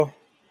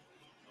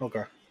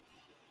Okay.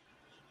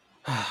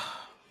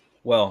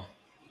 Well,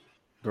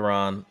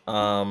 Darron,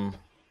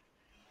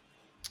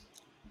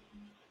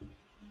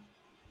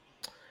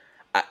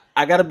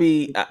 I gotta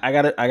be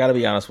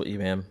honest with you,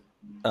 man.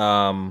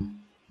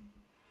 Um,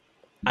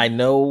 I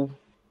know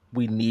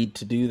we need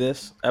to do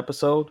this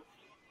episode.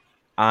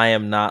 I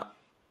am not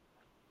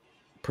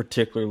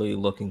particularly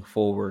looking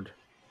forward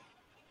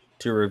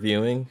to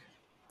reviewing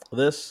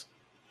this.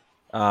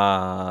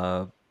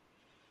 Uh,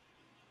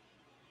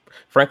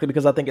 Frankly,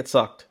 because I think it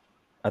sucked.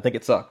 I think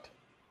it sucked.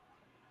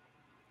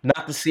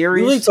 Not the We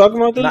really series, talking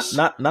about not this?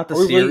 not not the Are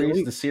we really? Are series.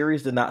 we, The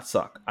series did not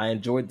suck. I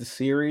enjoyed the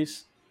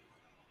series.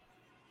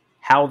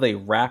 How they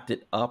wrapped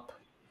it up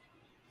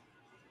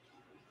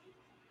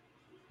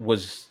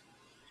was,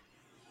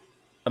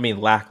 I mean,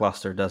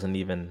 lackluster. Doesn't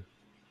even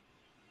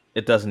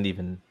do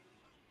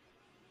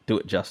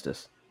it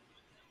justice.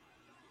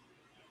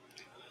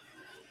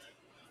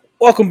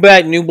 Welcome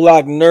back, New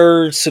Block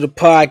Nerds, to the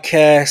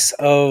podcast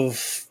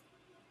of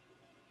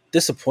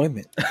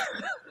disappointment.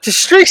 Just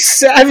straight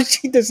savage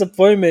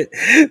disappointment.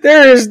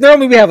 There is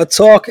normally we have a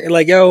talk and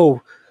like,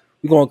 yo,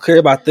 we're gonna clear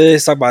about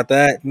this, talk about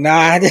that.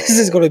 Nah, this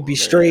is gonna Oh be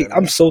straight.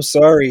 I'm man. so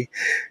sorry.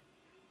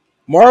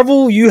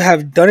 Marvel, you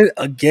have done it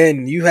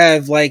again. You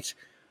have like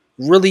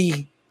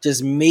really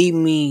just made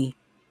me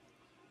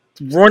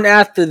run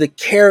after the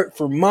carrot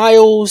for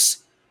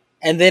miles,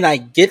 and then I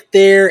get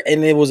there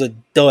and it was a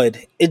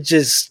dud. It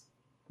just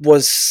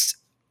was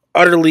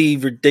utterly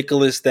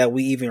ridiculous that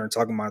we even are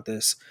talking about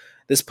this.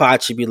 This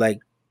pod should be like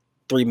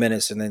 3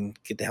 minutes and then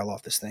get the hell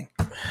off this thing.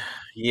 Go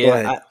Yeah,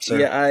 ahead, I sir.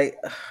 yeah, I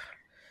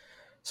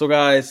so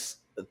guys,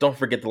 don't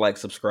forget to like,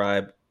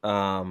 subscribe.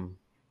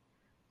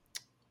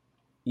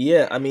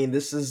 Yeah, I mean,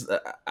 this is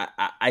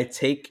I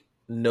take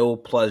no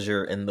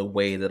pleasure in the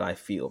way that I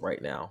feel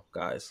right now,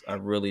 guys. I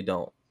really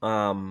don't.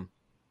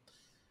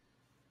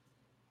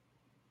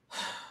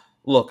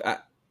 Look,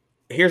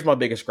 here's my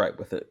biggest gripe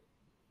with it.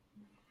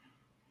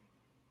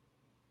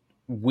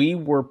 We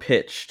were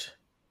pitched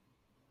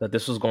that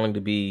this was going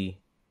to be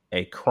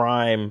a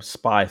crime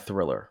spy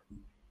thriller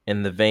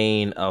in the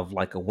vein of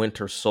like a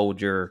Winter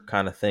Soldier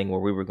kind of thing, where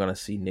we were going to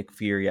see Nick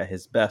Fury at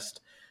his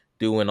best,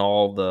 doing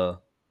all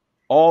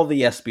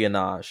the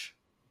espionage,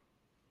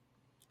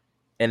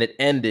 and it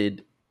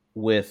ended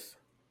with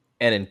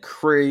an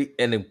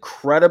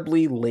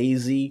incredibly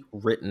lazy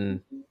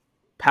written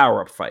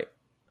power up fight.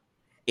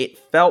 It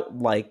felt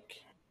like,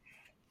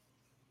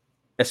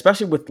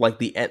 especially with like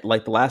the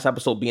last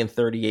episode being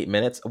 38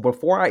 minutes,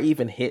 before I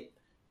even hit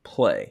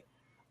play,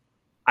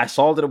 I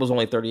saw that it was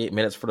only 38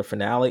 minutes for the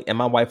finale, and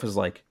my wife was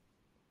like,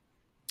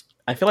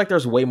 I feel like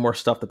there's way more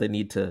stuff that they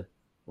need to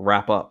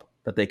wrap up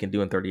that they can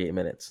do in 38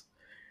 minutes.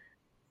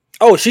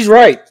 Oh, she's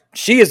right.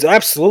 She is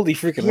absolutely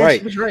freaking Yeah, she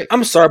right. was right.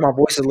 I'm sorry, my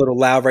voice is a little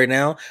loud right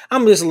now.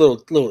 I'm just a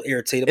little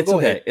irritated. But It's go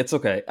ahead. okay. It's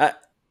okay.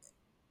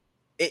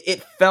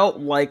 It felt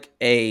like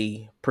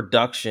a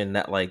production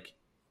that like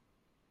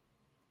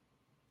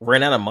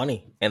ran out of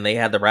money and they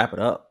had to wrap it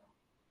up.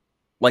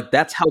 Like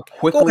that's how Go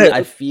quickly ahead.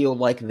 I feel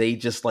like they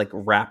just like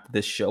wrapped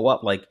this show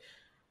up. Like,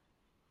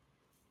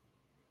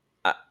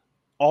 I,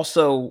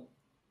 also,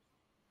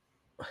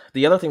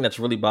 the other thing that's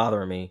really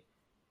bothering me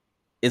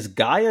is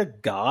Gaia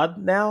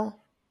God now.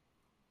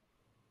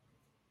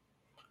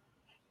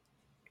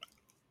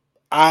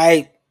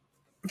 I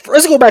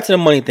let's go back to the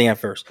money thing at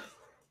first.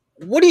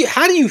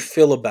 How do you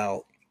feel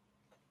about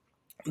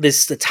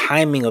the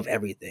timing of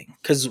everything?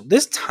 Because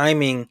this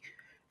timing,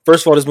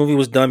 first of all, this movie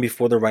was done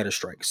before the writer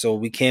strike, so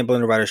we can't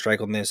blame the writer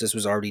strike on this. This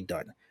was already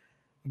done.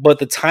 But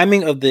the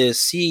timing of the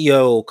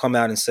CEO come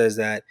out and says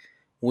that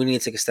we need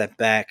to take a step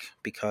back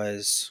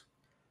because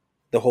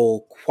the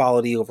whole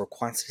quality over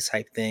quantity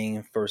type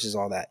thing versus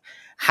all that.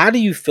 How do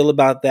you feel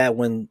about that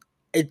when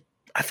it?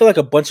 I feel like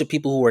a bunch of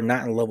people who are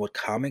not in love with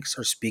comics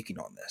are speaking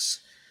on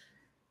this.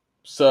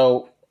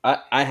 So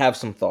I have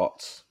some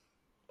thoughts.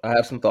 I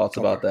have some thoughts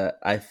Okay. about that.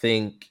 I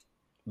think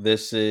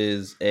this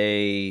is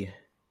a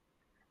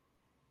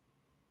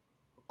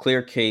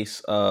clear case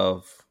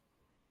of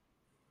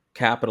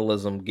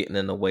capitalism getting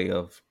in the way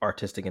of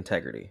artistic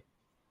integrity.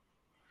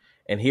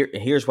 And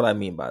here's what I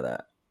mean by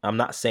that. I'm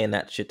not saying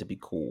that shit to be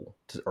cool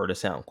or to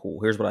sound cool.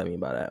 Here's what I mean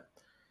by that.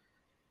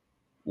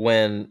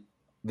 When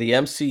the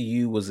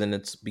MCU was in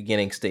its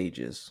beginning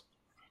stages,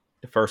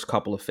 the first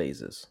couple of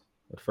phases,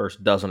 the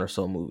first dozen or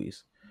so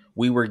movies,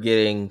 we were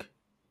getting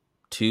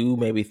two,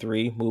 maybe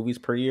three movies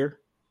per year,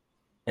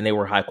 and they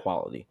were high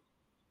quality,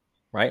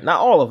 right? Not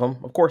all of them.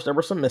 Of course, there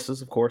were some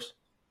misses, of course.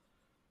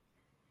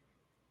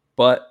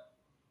 But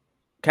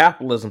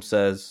capitalism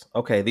says,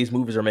 okay, these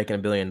movies are making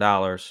 $1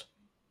 billion.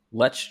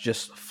 Let's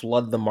just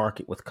flood the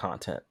market with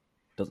content.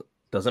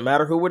 Doesn't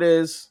matter who it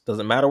is.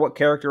 Doesn't matter what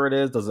character it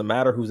is. Doesn't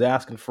matter who's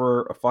asking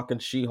for a fucking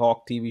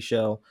She-Hulk TV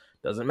show.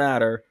 Doesn't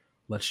matter.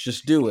 Let's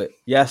just do it.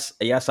 Yes,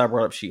 I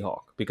brought up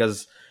She-Hulk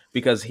because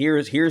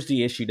here's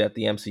the issue that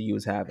the MCU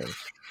is having.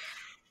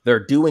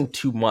 They're doing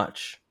too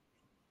much.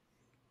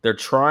 They're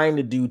trying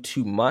to do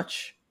too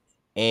much,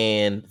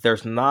 and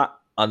there's not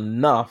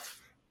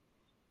enough,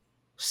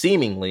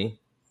 seemingly,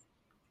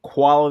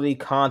 quality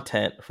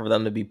content for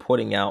them to be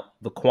putting out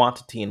the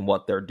quantity in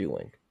what they're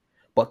doing.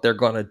 But they're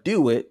going to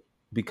do it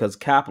because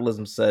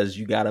capitalism says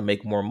you got to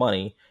make more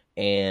money.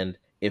 And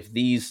if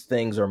these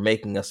things are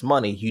making us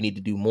money, you need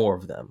to do more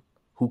of them.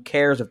 Who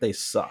cares if they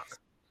suck?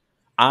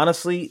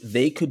 Honestly,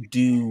 they could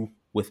do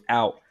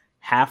without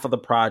half of the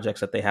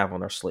projects that they have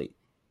on their slate.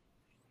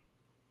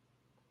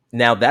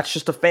 Now, that's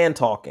just a fan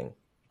talking.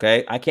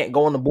 Okay. I can't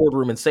go in the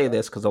boardroom and say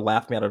this because they'll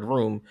laugh me out of the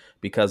room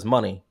because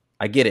money.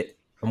 I get it.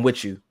 I'm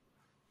with you.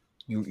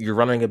 You're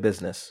running a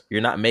business.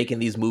 You're not making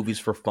these movies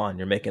for fun.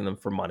 You're making them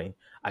for money.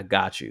 I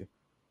got you.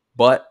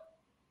 But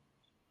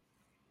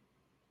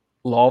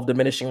law of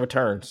diminishing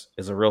returns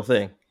is a real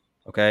thing.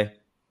 Okay.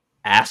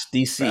 Ask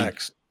DC.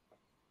 Facts.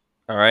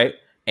 All right.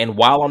 And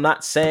while I'm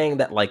not saying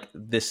that like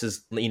this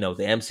is, the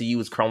MCU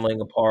is crumbling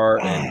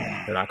apart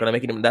and they're not going to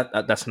make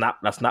it, that's not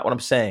what I'm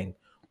saying.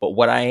 But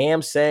what I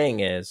am saying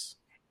is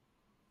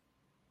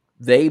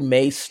they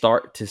may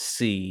start to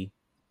see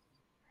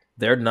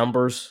their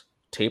numbers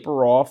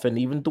taper off and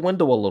even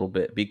dwindle a little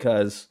bit,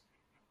 because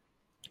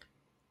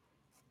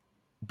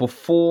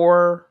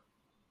before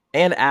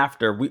and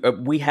after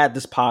we had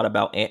this pod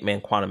about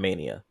Ant-Man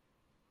Quantumania,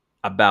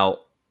 about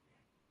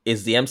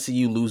is the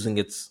MCU losing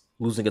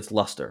its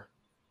luster.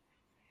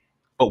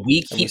 But we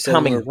And we keep said we were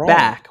coming wrong.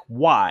 back.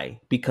 Why?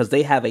 Because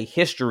they have a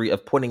history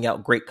of putting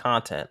out great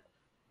content.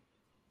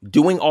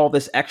 Doing all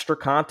this extra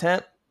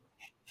content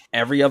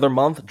every other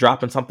month,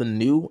 dropping something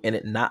new, and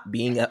it not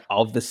being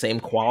of the same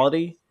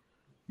quality,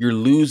 you're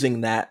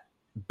losing that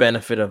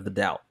benefit of the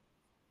doubt.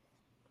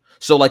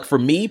 So, like, for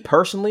me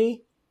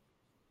personally,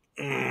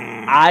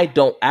 I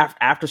don't,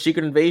 after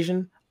Secret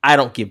Invasion, I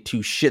don't give two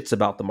shits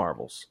about the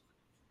Marvels.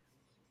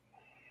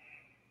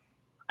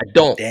 I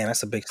don't. Damn,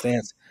 that's a big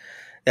stance.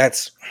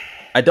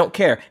 I don't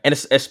care. And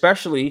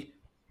especially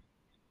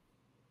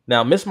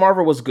now, Miss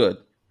Marvel was good.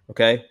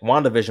 Okay,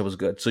 WandaVision was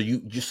good. So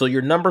so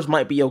your numbers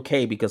might be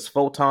okay because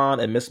Photon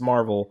and Miss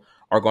Marvel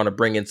are going to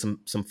bring in some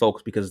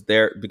folks because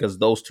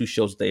those two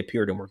shows they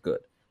appeared in were good.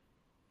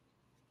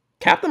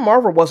 Captain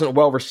Marvel wasn't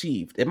well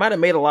received. It might have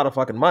made a lot of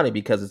fucking money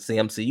because it's the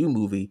MCU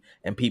movie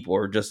and people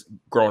are just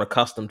grown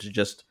accustomed to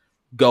just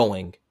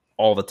going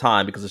all the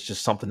time because it's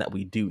just something that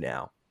we do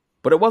now.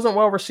 But it wasn't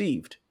well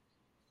received.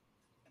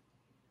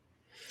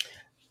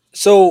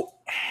 So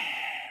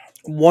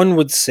one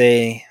would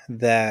say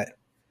that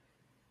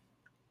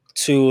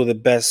two of the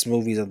best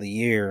movies of the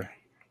year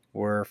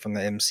were from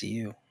the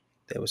MCU.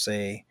 They would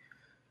say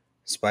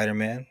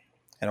Spider-Man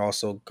and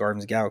also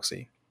Guardians of the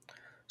Galaxy.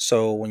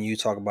 So when you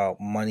talk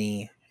about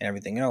money and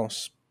everything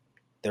else,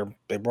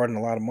 they brought in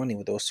a lot of money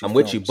with those two I'm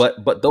with you, films.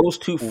 but those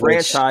two Which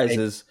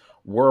franchises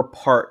were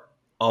part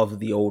of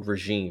the old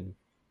regime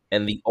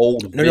and the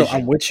old no, I'm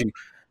vision. with you.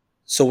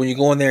 So when you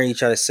go in there and you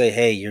try to say,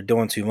 "Hey, you're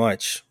doing too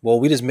much," well,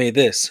 we just made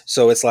this.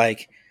 So it's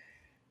like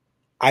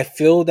I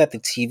feel that the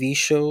TV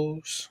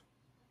shows,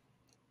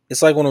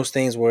 it's like one of those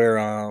things where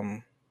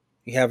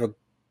you have a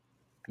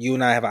you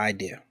and I have an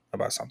idea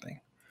about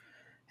something,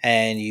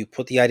 and you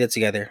put the idea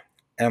together,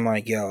 and I'm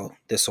like, "Yo,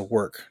 this will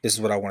work. This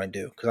is what I want to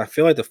do." Because I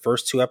feel like the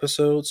first two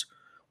episodes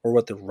were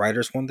what the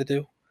writers wanted to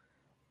do,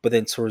 but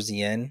then towards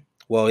the end,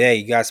 well, yeah,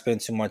 you guys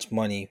spend too much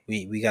money.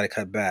 We got to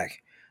cut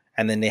back,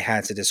 and then they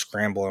had to just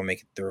scramble and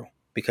make it through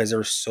because there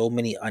were so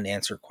many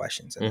unanswered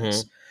questions in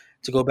this. Mm-hmm.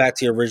 To go back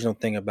to your original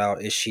thing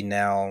about is she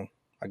now,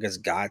 I guess,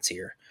 God's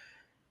here.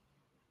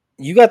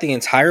 You got the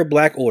entire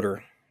Black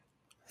Order,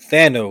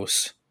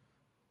 Thanos,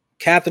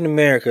 Captain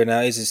America. Now,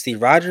 is it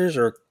Steve Rogers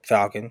or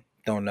Falcon?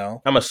 Don't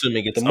know. The I'm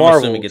assuming it's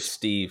Marvels.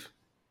 Steve.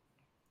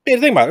 Yeah,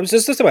 think about it.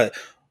 Just about it.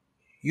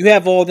 You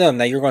have all of them.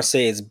 Now you're going to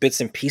say it's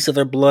bits and pieces of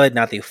their blood,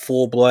 not the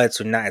full blood,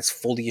 so not as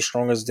fully as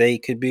strong as they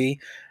could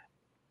be.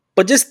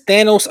 But just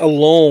Thanos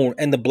alone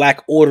and the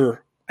Black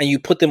Order, and you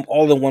put them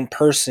all in one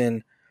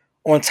person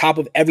on top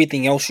of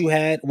everything else you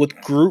had with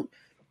Groot,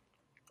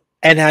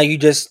 and how you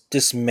just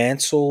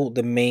dismantle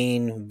the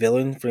main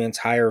villain for the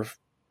entire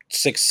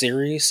 6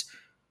 series,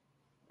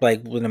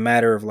 like in a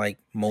matter of like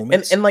And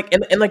moments. and like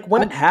and like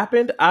when it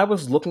happened, I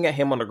was looking at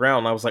him on the ground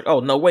and I was like, "Oh,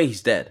 no way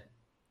he's dead."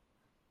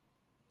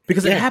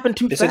 Because it Yeah, happened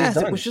too they said he's fast.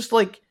 It done. was just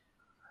like,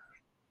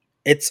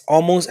 It's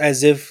almost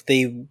as if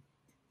they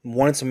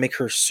wanted to make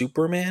her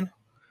Superman,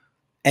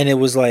 and it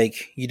was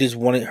like you just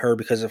wanted her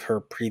because of her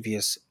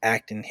previous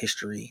acting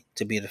history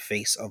to be the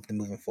face of the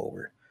moving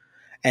forward.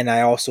 And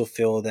I also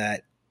feel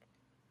that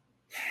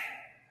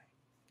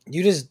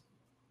you just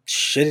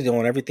shitted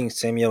on everything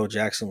Samuel L.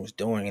 Jackson was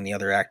doing and the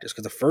other actors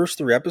because the first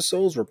 3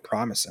 episodes were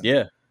promising.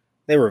 yeah.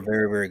 They were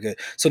very, very good.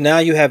 So now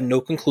you have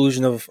no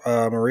conclusion of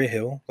Maria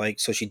Hill, like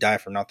so she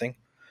died for nothing.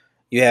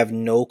 You have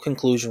no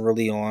conclusion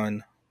really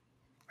on,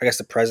 I guess,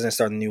 the president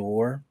starting a new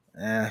war.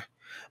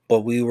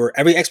 But we were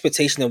every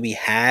expectation that we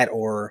had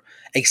or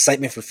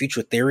excitement for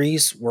future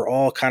theories were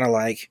all kind of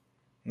like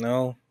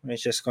No,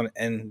 it's just going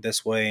to end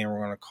this way, and we're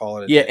going to call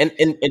it a Yeah, day.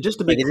 and just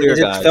to be Like it clear,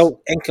 just guys,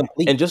 felt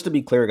incomplete. and just to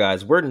be clear,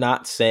 guys, we're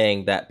not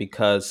saying that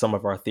because some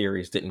of our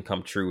theories didn't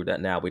come true that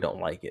now we don't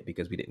like it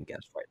because we didn't guess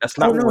right. That's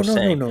Oh not what no, we're no, no,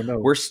 saying. no,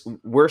 no.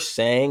 We're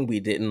saying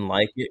we didn't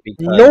like it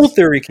No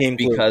theory came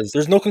true. because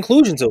There's no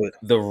conclusion to it.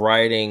 the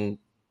writing,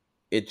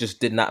 it just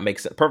did not make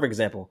sense. Perfect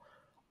example.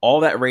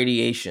 All that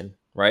radiation,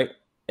 right?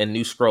 And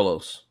New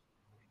Scrollos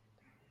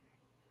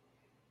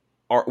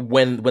are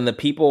when the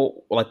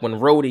people like when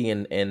Rhodey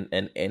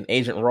and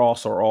Agent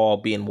Ross are all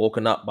being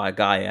woken up by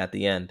Gaia at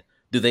the end.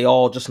 Do they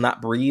all just not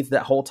breathe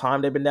that whole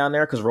time they've been down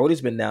there? Because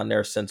Rhodey's been down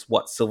there since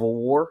what, Civil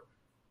War?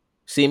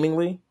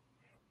 Seemingly.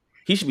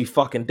 He should be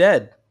fucking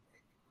dead.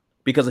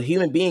 Because a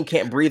human being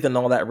can't breathe in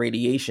all that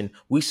radiation.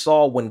 We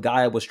saw when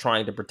Gaia was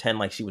trying to pretend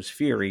like she was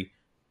Fury,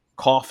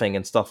 coughing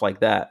and stuff like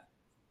that.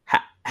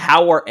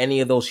 How are any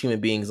of those human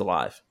beings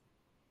alive?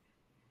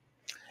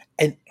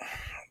 And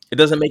It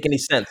doesn't make any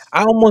sense.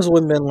 I almost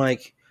would have been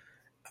like,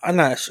 I'm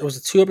not sure. Was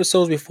it 2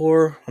 episodes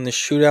before when the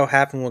shootout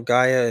happened with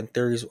Gaia and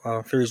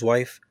Fury's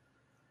wife?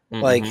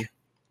 Mm-hmm. Like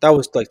that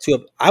was like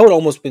I would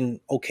almost been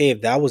okay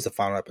if that was the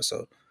final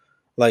episode.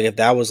 Like if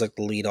that was like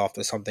the lead off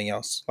to something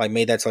else. Like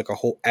made that to like a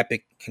whole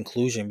epic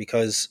conclusion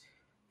because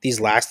these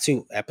last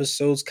 2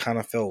 episodes kind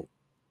of felt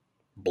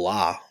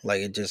blah.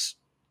 Like it just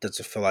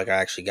doesn't feel like I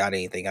actually got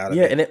anything out of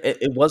Yeah, it and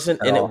it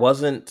wasn't, at all.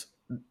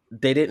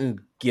 they didn't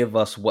give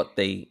us what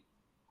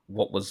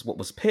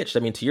was pitched. I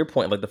mean, to your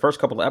point, like the first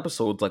couple of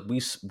episodes, like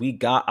we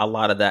got a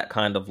lot of that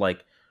kind of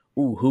like,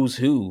 ooh, who's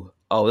who?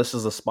 Oh, this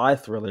is a spy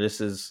thriller.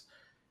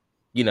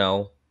 You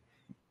know,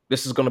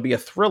 this is going to be a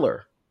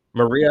thriller.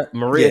 Maria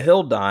Yeah.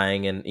 Hill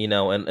dying, and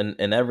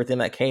and everything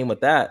that came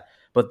with that.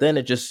 But then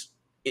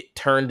it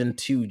turned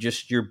into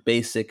just your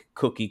basic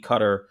cookie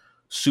cutter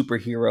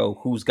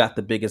superhero who's got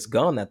the biggest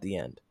gun at the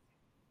end.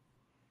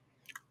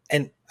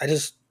 And I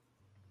just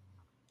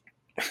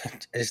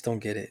don't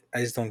get it.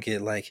 I just don't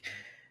get like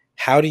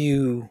how do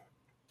you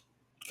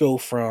go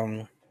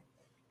from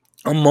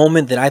a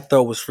moment that I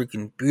thought was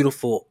freaking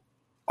beautiful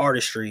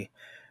artistry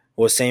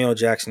was Samuel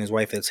Jackson, his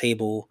wife at the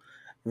table,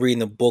 reading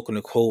the book and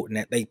the quote and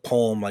that they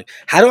poem. Like,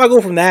 how do I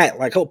go from that,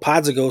 like, how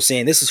pods ago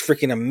saying this is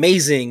freaking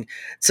amazing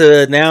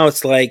to now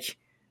it's like,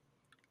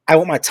 I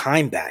want my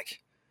time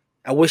back.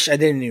 I wish I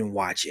didn't even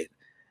watch it.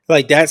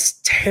 Like, that's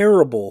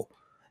terrible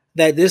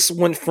that this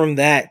went from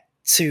that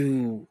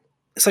to,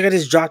 it's like I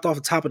just dropped off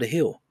the top of the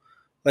hill,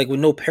 like with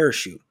no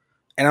parachute.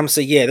 And I'm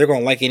saying, yeah, they're going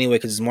to like it anyway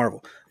because it's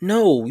Marvel.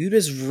 No, you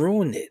just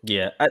ruined it.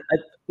 Yeah,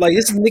 Like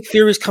this is Nick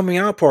Fury's coming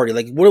out party.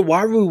 Like,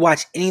 why would we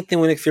watch anything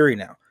with Nick Fury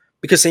now?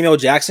 Because Samuel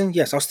Jackson,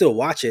 yes, I'll still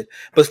watch it.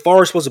 But as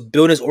far as supposed to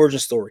build his origin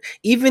story,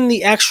 even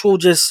the actual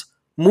just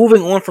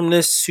moving on from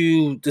this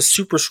to the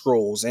Super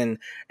Scrolls and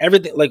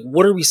everything, like,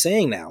 what are we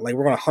saying now? Like,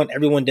 we're gonna hunt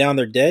everyone down;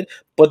 they're dead.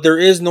 But there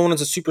is no one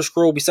as a Super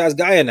Scroll besides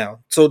Gaia now,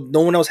 so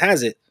no one else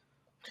has it.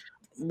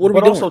 What are we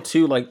but doing? also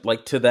too,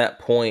 like to that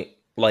point,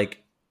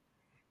 like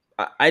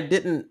I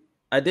didn't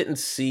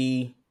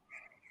see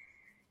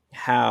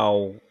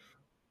how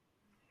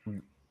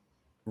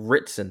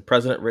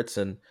President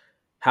Ritson,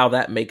 how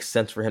that makes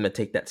sense for him to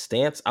take that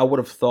stance. I would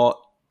have thought,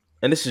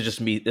 and this is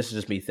just me. This is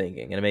just me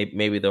thinking, and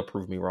maybe they'll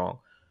prove me wrong.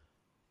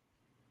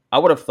 I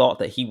would have thought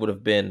that he would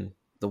have been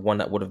the one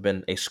that would have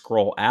been a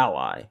Skrull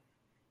ally.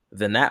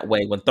 Then that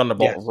way, when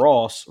Thunderbolt Yes,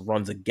 Ross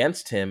runs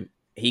against him,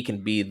 he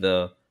can be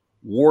the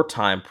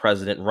wartime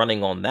president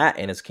running on that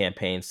in his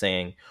campaign,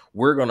 saying,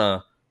 "We're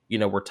gonna,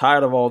 we're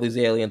tired of all these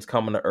aliens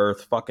coming to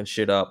Earth, fucking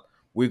shit up.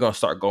 We're gonna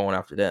start going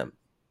after them."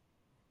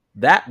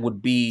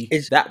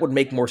 it's That would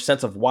make more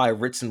sense of why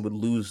Ritson would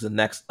lose the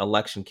next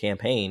election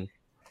campaign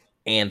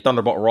and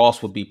Thunderbolt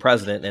Ross would be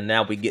president, and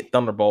now we get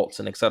Thunderbolts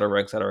and et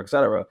cetera, et cetera, et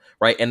cetera,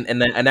 right? And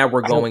now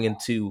we're I don't going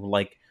into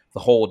like the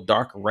whole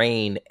Dark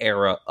Reign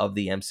era of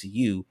the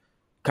MCU.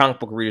 Comic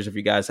book readers, if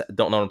you guys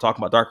don't know what I'm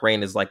talking about, Dark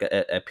Reign is like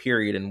a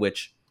period in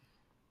which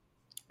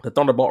the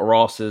Thunderbolt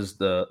Rosses,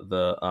 the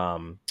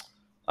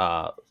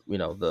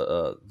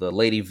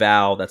Lady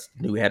Val, that's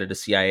new head of the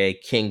CIA,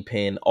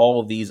 Kingpin, all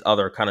of these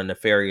other kind of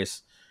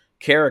nefarious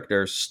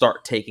characters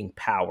start taking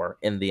power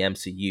in the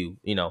MCU.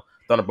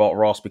 Thunderbolt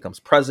Ross becomes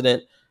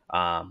president.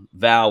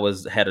 Val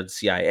was head of the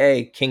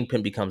CIA.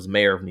 Kingpin becomes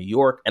mayor of New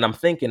York. And I'm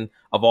thinking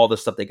of all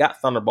this stuff. They got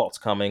Thunderbolts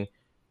coming.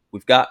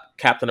 We've got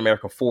Captain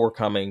America 4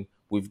 coming.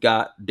 We've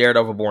got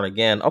Daredevil Born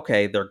Again.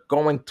 Okay, they're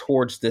going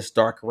towards this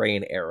Dark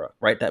Reign era,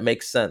 right? That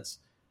makes sense.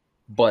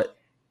 But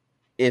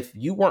if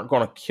you weren't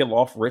going to kill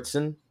off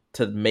Ritson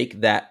to make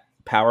that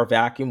power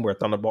vacuum where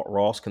Thunderbolt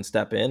Ross can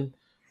step in,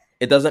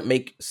 it doesn't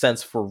make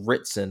sense for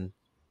Ritson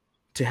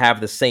to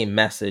have the same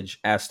message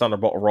as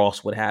Thunderbolt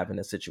Ross would have in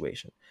this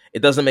situation.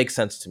 It doesn't make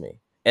sense to me.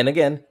 And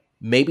again,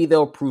 maybe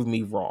they'll prove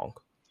me wrong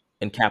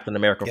in Captain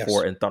America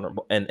 4 yes.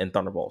 and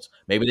Thunderbolts.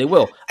 Maybe they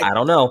will. I, I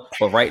don't know.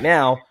 But right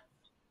now,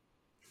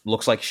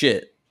 looks like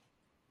shit.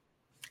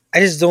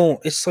 I just don't.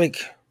 It's like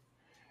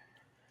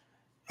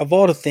of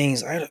all the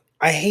things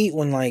I hate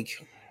when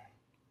like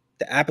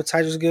the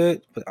appetizer's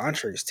good, but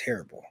entree is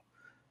terrible.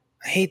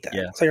 I hate that.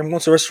 Yeah. It's like I'm going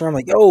to a restaurant. I'm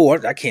like, yo,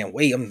 I can't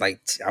wait. I'm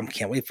like, I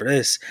can't wait for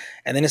this.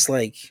 And then it's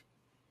like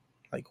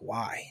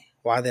why?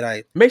 Why did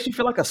I? Makes you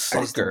feel like a I just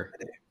don't sucker.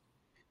 get it.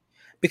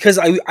 Because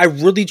I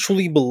really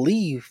truly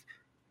believe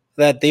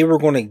that they were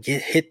going to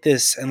hit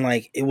this and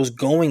like it was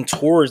going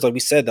towards, like we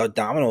said, the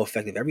domino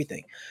effect of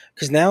everything.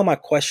 Because now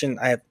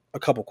I have a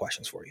couple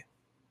questions for you.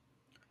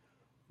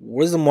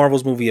 What is the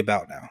Marvels movie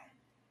about now?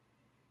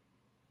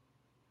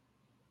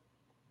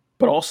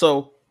 But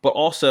also,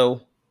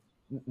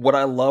 what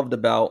I loved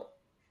about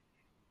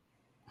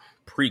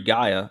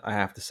pre-Gaia, I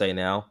have to say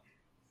now,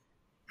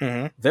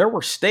 Mm-hmm. there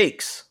were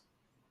stakes.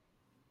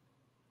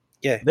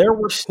 Yeah. There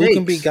were Who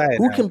can beat stakes. Gaia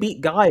Who now? can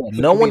beat Gaia?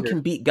 Who No can one beat her?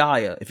 can beat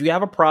Gaia. If you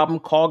have a problem,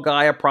 call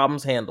Gaia.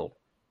 Problems handled.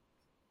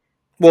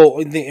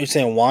 Well, you're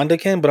saying Wanda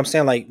can, but I'm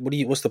saying like,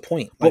 what's the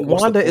point? But Like,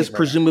 what's the Wanda is point right now?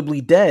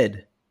 presumably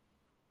dead.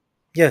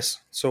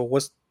 Yes. So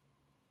what's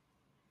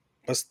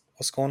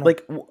going on?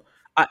 Like,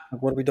 I,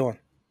 Like, what are we doing?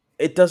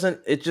 it doesn't.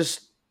 It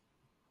just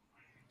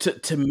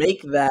to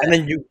make that. And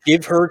then you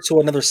give her to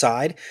another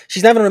side.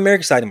 She's not even on the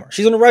American side anymore.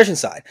 She's on the Russian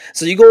side.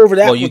 So you go over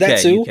Well, that with that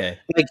too. UK.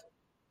 Like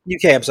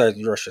UK, I'm sorry,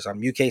 Russia.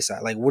 I'm UK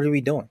side. Like, what are we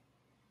doing?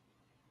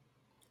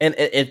 And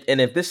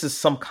if this is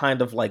some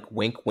kind of like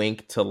wink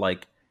wink to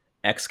like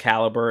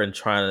Excalibur and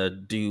trying to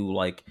do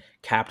like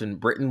Captain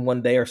Britain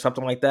one day or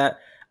something like that,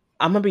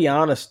 I'm gonna be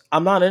honest,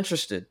 I'm not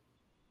interested.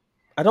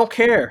 I don't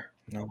care.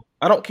 No.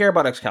 I don't care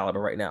about Excalibur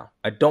right now.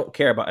 I don't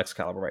care about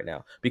Excalibur right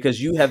now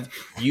because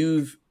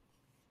you've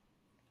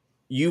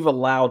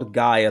allowed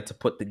Gaia to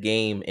put the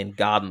game in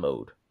God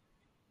mode.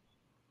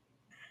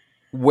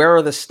 Where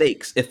are the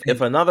stakes? If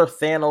another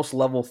Thanos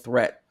level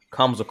threat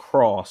comes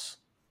across,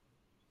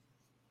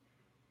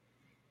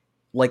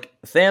 like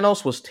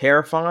Thanos was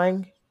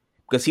terrifying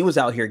because he was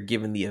out here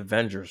giving the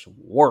Avengers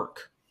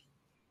work.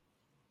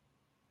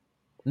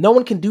 No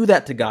one can do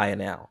that to Gaia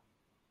now.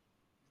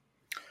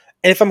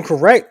 And if I'm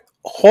correct,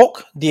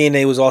 Hulk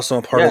DNA was also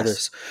a part of Yes.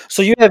 this.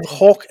 So you have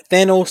Hulk,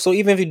 Thanos. So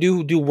even if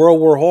you do World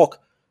War Hulk,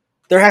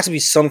 there has to be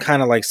some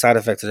kind of like side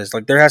effect to this.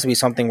 Like there has to be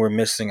something we're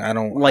missing. I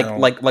don't.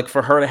 Like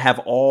for her to have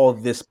all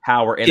this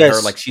power in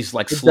her, like Yes, she's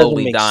like it doesn't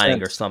slowly make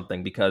dying or sense.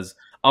 something, because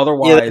Yeah,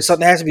 otherwise,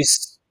 something has to be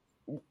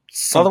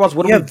something.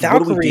 what You have are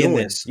we Valkyrie in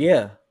doing? this.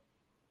 Yeah.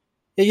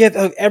 Yeah, you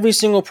have every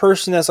single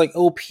person that's like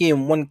OP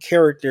in one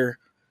character.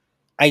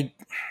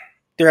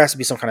 There has to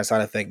be some kind of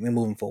side effect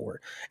moving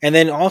forward. And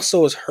then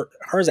also is her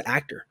as an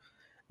actor.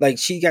 Like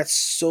she got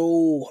so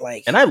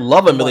like, And I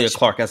love Emilia much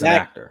Clarke as an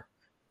back. actor.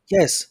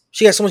 Yes,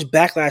 she got so much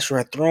backlash for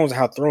her Thrones and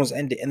how Thrones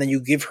ended, and then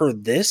you give her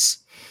this.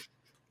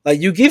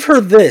 Like you give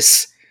her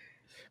this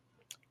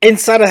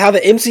inside of how the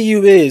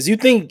MCU is. You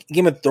think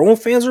Game of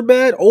Thrones fans are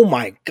bad? Oh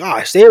my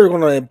gosh, they are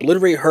going to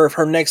obliterate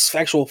her next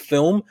actual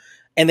film,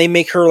 and they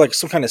make her like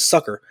some kind of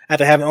sucker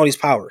after having all these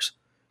powers.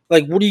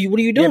 Like what are you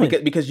Yeah,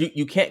 doing? because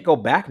you can't go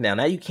back now.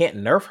 Now you can't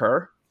nerf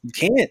her. You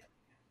can't.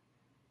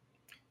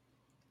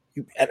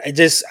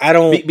 I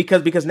don't.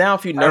 Because now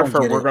if you I nerf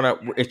don't her,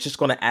 get it. it's just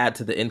gonna add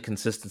to the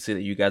inconsistency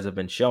that you guys have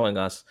been showing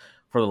us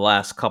for the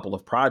last couple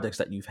of projects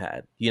that you've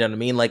had. You know what I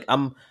mean? Like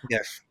I'm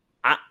Yes.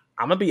 I'm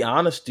gonna be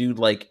honest, dude.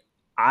 Like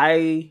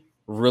I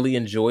really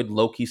enjoyed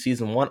Loki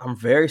season 1. I'm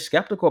very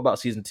skeptical about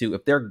season 2.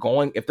 If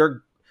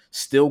they're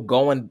still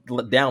going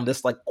down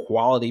this like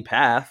quality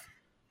path.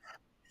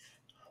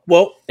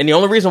 Well, And the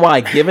only reason why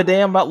I give a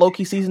damn about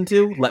Loki season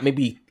 2, let me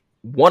be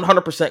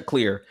 100%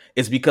 clear,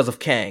 is because of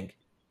Kang.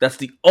 That's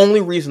the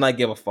only reason I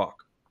give a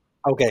fuck.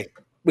 okay.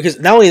 Because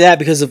not only that,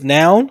 because of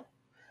now,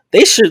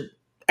 they should.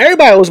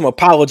 Everybody owes him an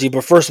apology,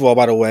 but first of all,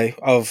 by the way,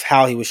 of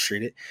how he was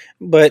treated.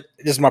 But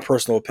this is my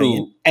personal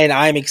opinion, and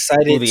I'm Who,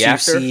 excited the to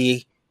actor?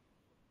 see.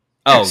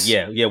 Oh Yes,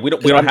 yeah. We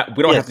don't because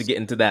we don't have to yes, get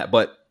into that,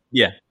 but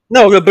yeah.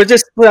 no, but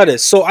just put out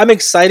this. So I'm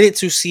excited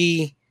to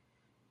see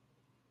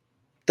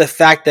the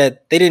fact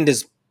that they didn't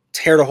just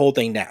tear the whole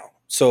thing down.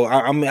 So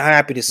I'm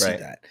happy to see Right.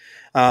 that.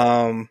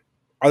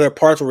 Are there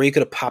parts where he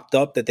could have popped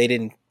up that they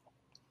didn't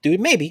do?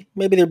 Maybe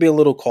they'd be a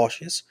little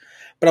cautious,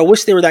 but I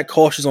wish they were that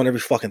cautious on every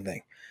fucking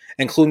thing,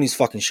 including these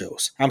fucking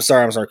shows. I'm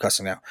sorry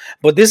cussing now,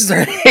 but this is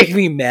making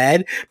me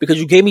mad because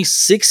you gave me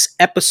 6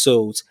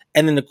 episodes,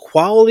 and then the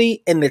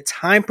quality and the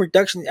time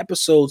production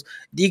episodes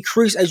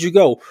decrease as you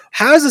go.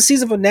 How is the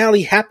season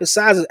finale half the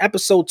size of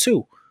episode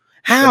 2?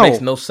 That makes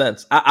How? no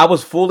sense. I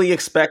was fully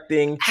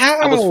expecting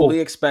How?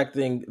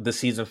 the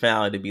season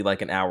finale to be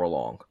like an hour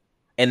long.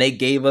 And they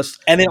gave us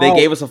And then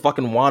a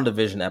fucking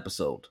WandaVision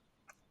episode.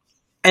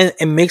 and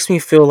it makes me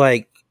feel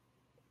like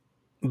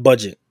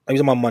budget. I'm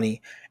using my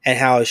money and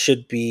how it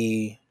should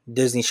be.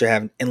 Disney should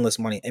have endless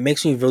money. It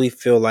makes me really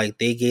feel like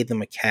they gave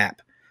them a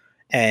cap,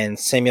 and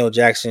Samuel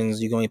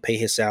Jackson's, you're going to pay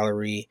his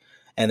salary,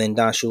 and then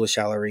Don Shula's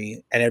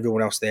salary, and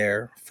everyone else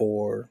there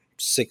for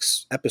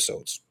 6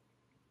 episodes.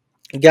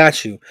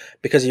 Got you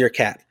because of your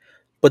cap,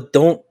 but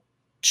don't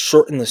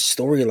shorten the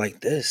story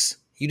like this.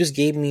 You just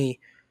gave me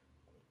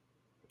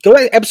go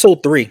to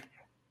episode 3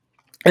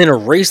 and then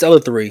erase the other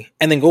 3,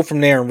 and then go from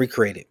there and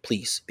recreate it,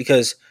 please,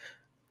 because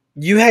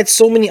you had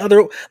so many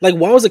other, like,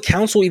 why was the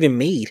council even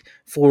made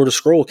for the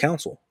Scroll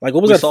Council? Like,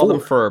 what was We that saw them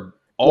for? for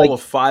all Like,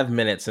 of 5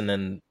 minutes and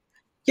then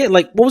Yeah,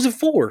 like what was it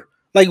for?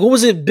 Like what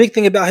was it big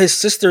thing about his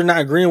sister not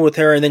agreeing with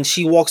her and then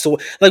she walks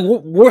away? Like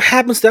what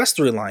happens to that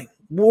storyline?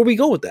 Where we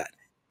go with that?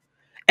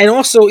 And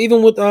also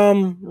even with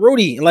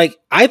Rhodey, like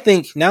I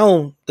think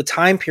now the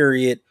time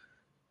period,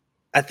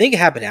 I think it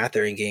happened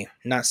after Endgame,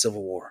 not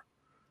Civil War.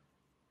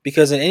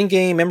 Because in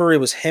Endgame, remember it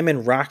was him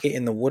and Rocket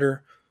in the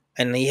water,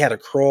 and he had a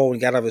crawl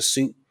and got out of his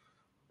suit.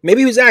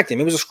 Maybe he was acting.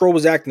 Maybe it was a scroll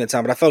was acting at the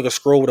time, but I felt like a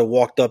scroll would have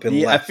walked up and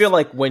Yeah, I feel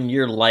left. like when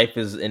your life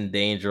is in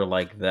danger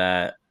like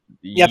that,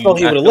 Yeah, I felt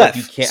he I would have feel like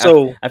you left. can't.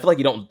 So I feel like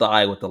you don't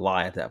die with the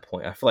lie at that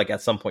point. I feel like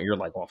at some point you're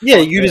like, well, yeah,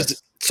 fuck you just.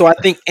 this. So I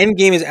think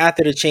Endgame is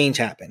after the change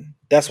happened.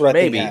 That's what I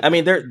think Maybe. I happened.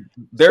 mean,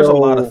 there's a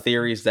lot of So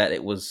theories that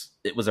it was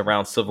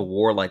around Civil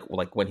War,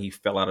 like when he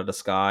fell out of the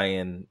sky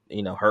and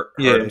hurt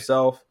yeah,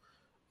 himself.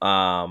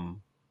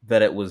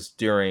 That it was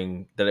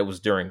during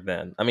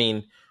then. I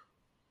mean,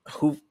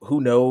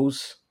 who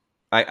knows?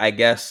 I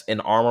guess in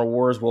Armor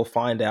Wars we'll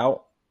find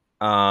out.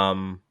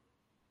 Um,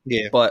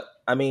 yeah, but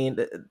I mean,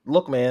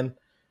 look, man,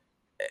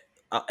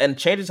 and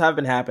changes have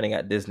been happening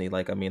at Disney.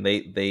 Like, I mean,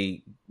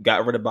 they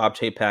got rid of Bob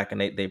Chapek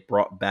and they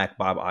brought back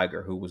Bob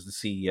Iger, who was the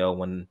CEO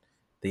when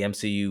the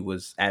MCU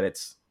was at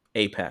its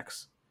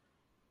apex.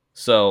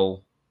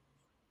 So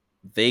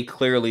they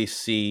clearly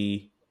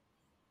see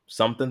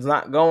something's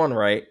not going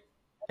right,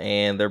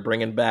 and they're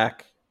bringing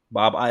back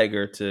Bob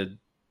Iger to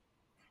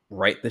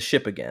right the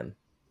ship again.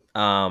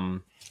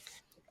 Um,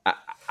 I,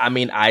 I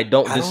mean, I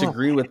don't I don't know.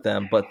 disagree with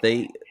them, but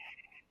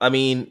I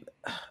mean,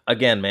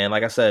 again, man,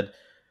 like I said,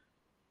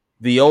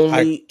 the I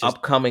only just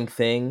upcoming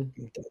thing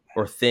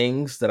or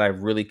things that I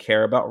really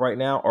care about right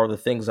now are the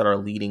things that are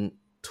leading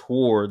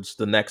towards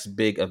the next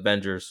big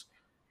Avengers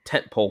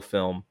tentpole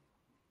film,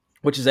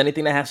 which is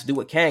anything that has to do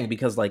with Kang.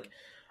 Because, like,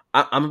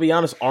 I'm gonna be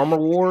honest, Armor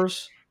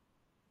Wars,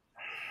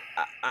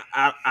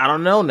 I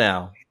don't know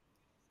now.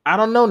 I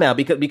don't know now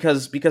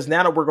because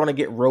now that we're gonna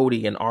get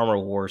Rhodey in Armor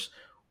Wars,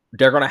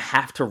 they're gonna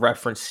have to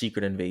reference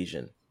Secret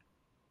Invasion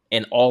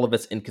and all of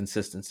its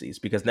inconsistencies,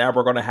 because now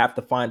we're going to have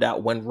to find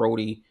out when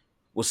Rhodey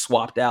was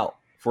swapped out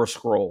for a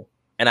scroll.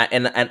 And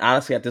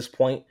honestly, at this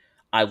point,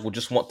 I will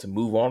just want to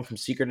move on from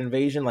Secret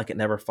Invasion like it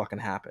never fucking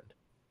happened.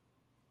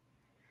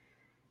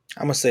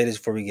 I'm gonna say this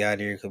before we get out of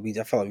here because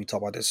I felt like we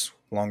talked about this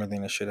longer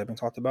than it should have been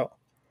talked about.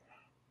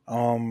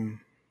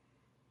 Um,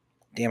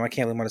 damn, I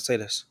can't believe I'm gonna say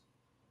this.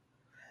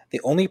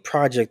 The only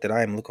project that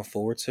I am looking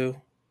forward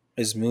to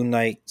is Moon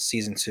Knight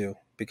season 2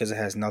 because it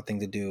has nothing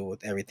to do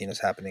with everything that's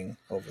happening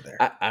over there.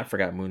 I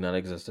forgot Moon Knight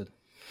existed.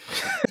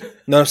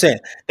 No, I'm saying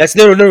that's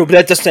no, but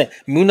that's just saying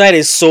Moon Knight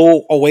is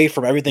so away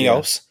from everything Yeah.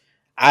 else.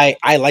 I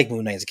like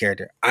Moon Knight as a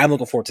character. I'm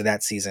looking forward to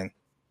that season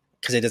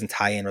because it doesn't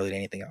tie in really to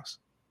anything else.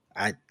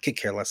 I could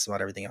care less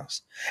about everything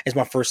else. It's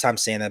my first time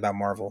saying that about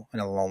Marvel in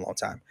a long, long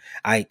time.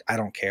 I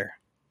don't care.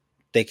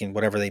 They can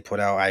whatever they put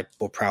out. I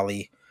will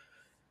probably.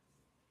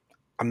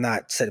 I'm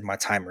not setting my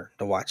timer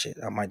to watch it.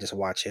 I might just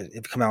watch it. If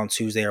it come out on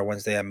Tuesday or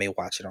Wednesday, I may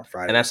watch it on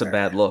Friday And or that's a bad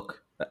Saturday.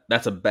 look.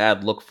 That's a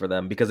bad look for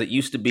them, because I'm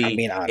being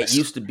it honest.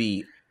 used to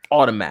be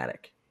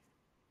automatic.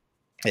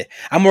 Yeah.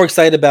 I'm more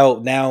excited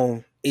about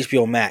now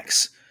HBO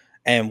Max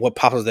and what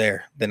pops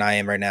there than I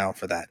am right now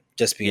for that.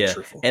 Just being Yeah.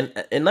 truthful.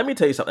 And let me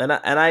tell you something.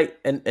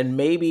 And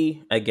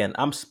maybe again,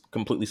 I'm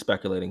completely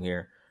speculating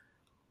here.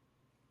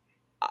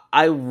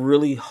 I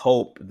really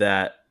hope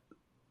that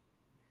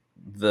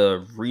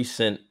the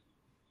recent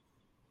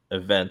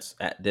events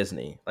at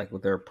Disney, like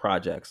with their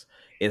projects,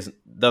 is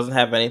doesn't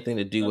have anything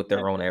to do with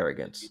their own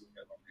arrogance.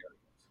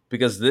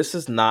 Because this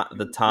is not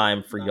the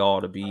time for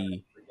y'all to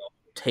be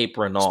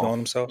tapering Smelling off,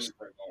 themselves.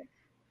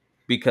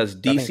 because I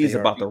think DC is they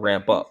are. about to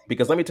ramp up.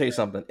 Because let me tell you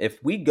something, if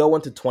we go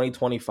into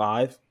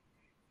 2025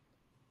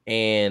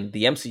 and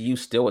the MCU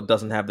still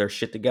doesn't have their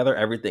shit together,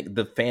 everything,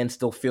 the fans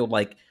still feel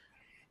like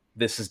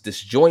this is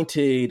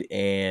disjointed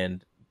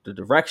and the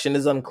direction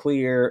is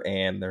unclear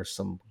and there's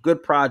some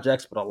good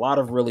projects but a lot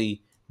of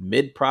really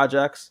mid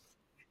projects,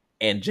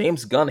 and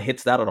James Gunn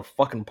hits that out of the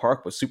fucking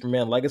park with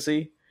Superman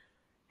Legacy,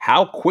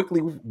 how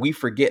quickly we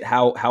forget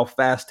how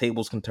fast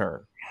tables can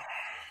turn.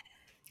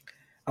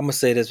 I'm gonna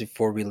say this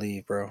before we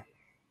leave, bro.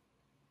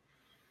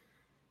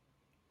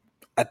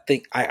 I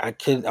think I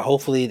could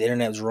hopefully the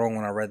internet was wrong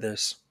when I read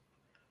this,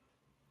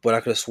 but I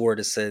could have swore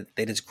it said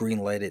they just green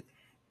lighted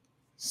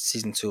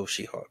season 2 of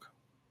She-Hulk.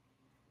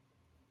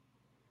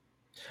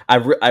 I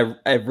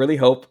really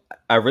hope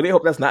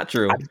that's not I,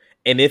 true.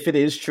 And if it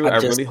is true, I'm I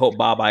just really hope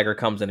Bob Iger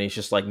comes in and he's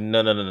just like,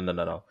 no, no, no, no, no,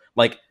 no, no.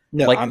 Like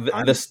no, like I'm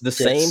the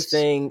same just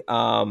thing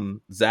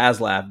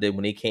Zaslav did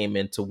when he came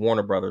into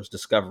Warner Brothers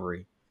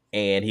Discovery,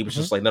 and he was mhm.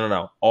 just like, no, no,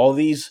 no, all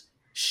these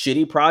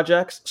shitty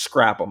projects,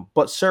 scrap them.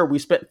 But sir, we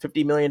spent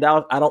 $50 million.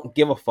 I don't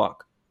give a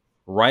fuck.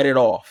 Write it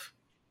off.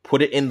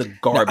 Put it in the No, yeah,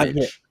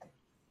 garbage.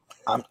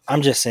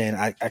 I'm just saying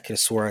I could have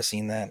swore I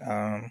seen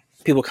that.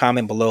 People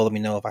comment below, let me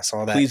know if I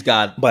saw that. Please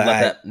God, But let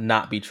that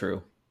not be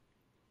true.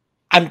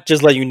 I'm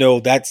just letting you know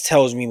that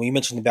tells me when you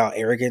mentioned about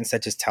arrogance,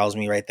 that just tells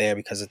me right there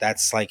because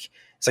that's like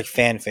it's like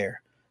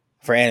fanfare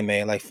for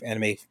anime. Like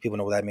anime people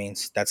know what that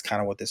means. That's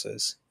kind of what this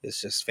is.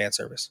 It's just fan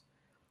service.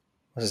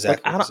 That's Like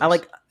exactly what this I is.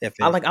 like If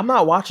I it like I'm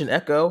not watching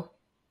Echo.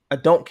 I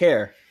don't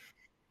care.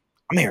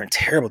 I'm hearing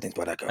terrible things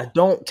about I Echo.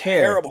 don't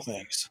care. Terrible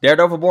things.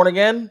 Daredevil Born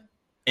Again,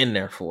 in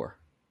there for.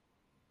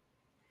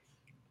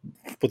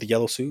 With the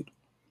yellow suit.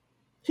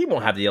 He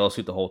won't have the yellow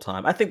suit the whole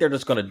time. I think they're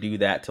just going to do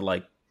that to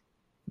like,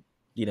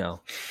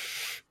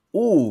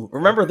 ooh,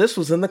 remember this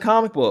was in the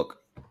comic book,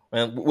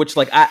 and which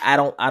like I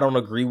don't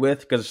agree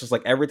with, because it's just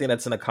like everything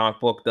that's in a comic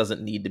book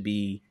doesn't need to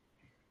be.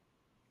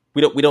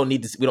 We don't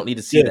need to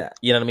see that.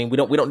 You know what I mean? We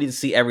don't need to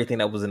see everything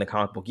that was in the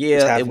comic book.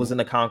 Yeah, it was in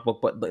the comic book,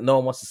 but no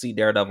one wants to see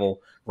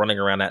Daredevil running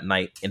around at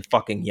night in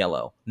fucking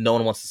yellow. No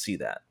one wants to see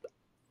that.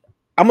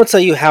 I'm gonna tell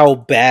you how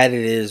bad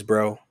it is,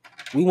 bro.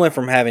 We went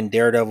from having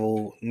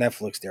Daredevil,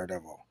 Netflix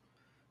Daredevil,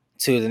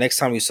 to the next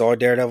time we saw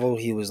Daredevil,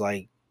 he was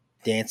like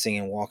dancing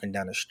and walking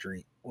down the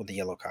street with the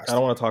yellow costume. I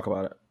don't want to talk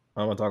about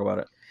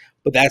it.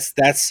 But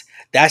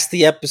that's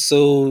the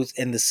episodes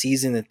and the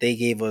season that they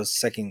gave us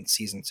second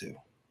season 2.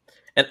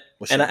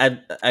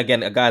 And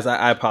again, guys,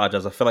 I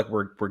apologize. I feel like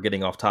we're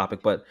getting off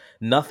topic, but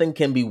nothing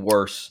can be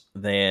worse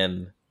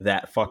than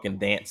that fucking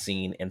dance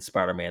scene in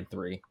Spider-Man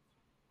 3.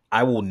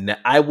 I will never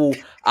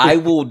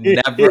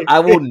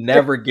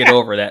get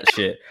over that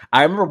shit.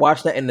 I remember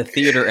watching that in the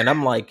theater, and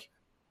I'm like,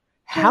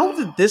 how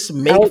did this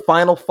make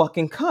final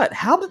fucking cut?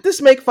 How did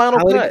this make final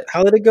cut?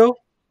 How did it go?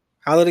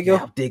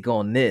 Now dig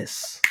on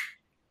this.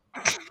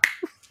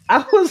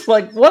 I was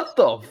like, what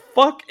the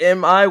fuck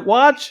am I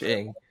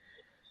watching?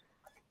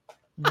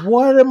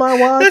 What am I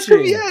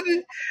watching?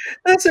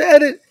 That's an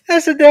edit.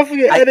 That's a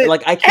definitely an edit.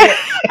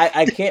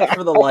 I can't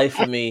for the life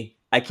of me.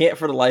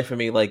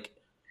 Like,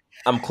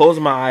 I'm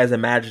closing my eyes,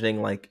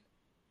 imagining like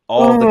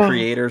all the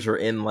creators are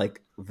in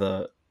like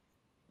the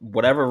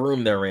whatever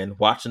room they're in,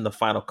 watching the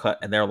final cut,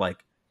 and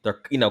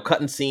they're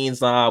cutting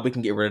scenes. We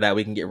can get rid of that.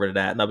 We can get rid of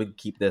that. Now we can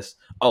keep this.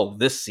 Oh,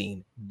 this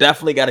scene,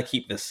 definitely got to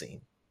keep this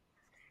scene.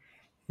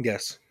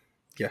 Yes,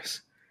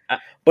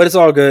 but it's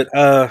all good.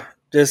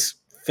 Just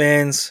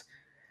fans.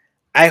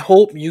 I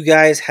hope you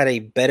guys had a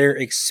better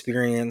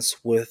experience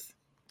with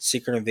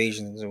Secret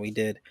Invasion than we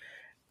did.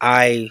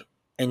 I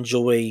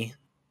enjoy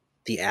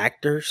the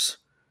actors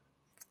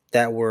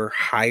that were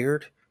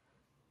hired.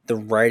 The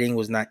writing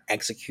was not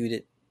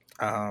executed.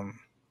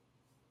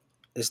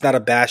 It's not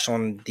a bash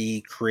on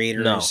the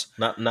creators,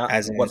 not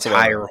as an whatsoever.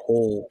 entire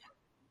whole,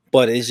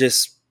 but it's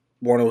just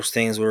one of those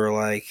things where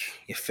like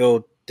you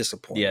feel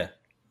disappointed. Yeah,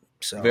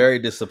 so very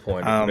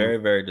disappointed. Very,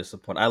 very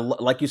disappointed.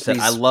 Like you said,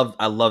 I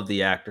love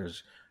the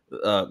actors.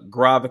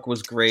 Gravik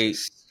was great.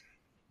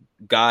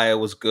 Gaia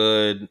was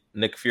good.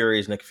 Nick Fury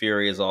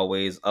as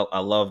always. I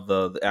love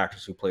the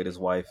actress who played his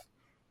wife.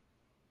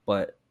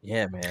 But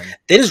yeah, man,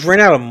 they just ran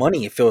out of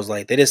money. It feels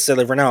like they just said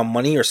they ran out of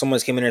money, or someone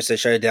just came in there and said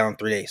shut it down in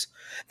 3 days.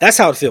 That's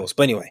how it feels.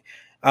 But anyway,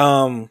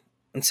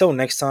 until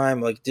next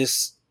time, like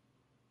this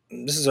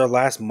is our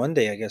last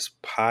Monday, I guess,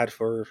 pod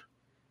for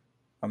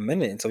a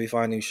minute until we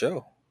find a new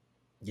show.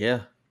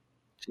 Yeah.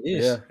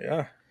 Jeez.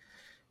 Yeah.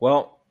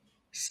 Well,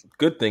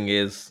 good thing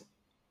is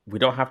we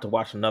don't have to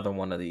watch another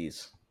one of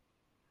these.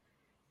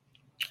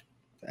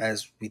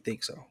 As we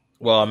think so.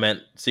 Well, I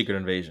meant Secret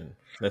Invasion.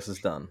 This is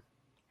done.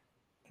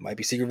 Might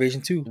be Secret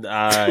Invasion 2.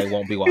 I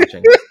won't be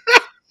watching.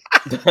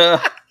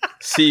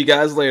 See you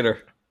guys later.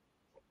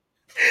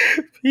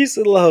 Peace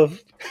and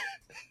love.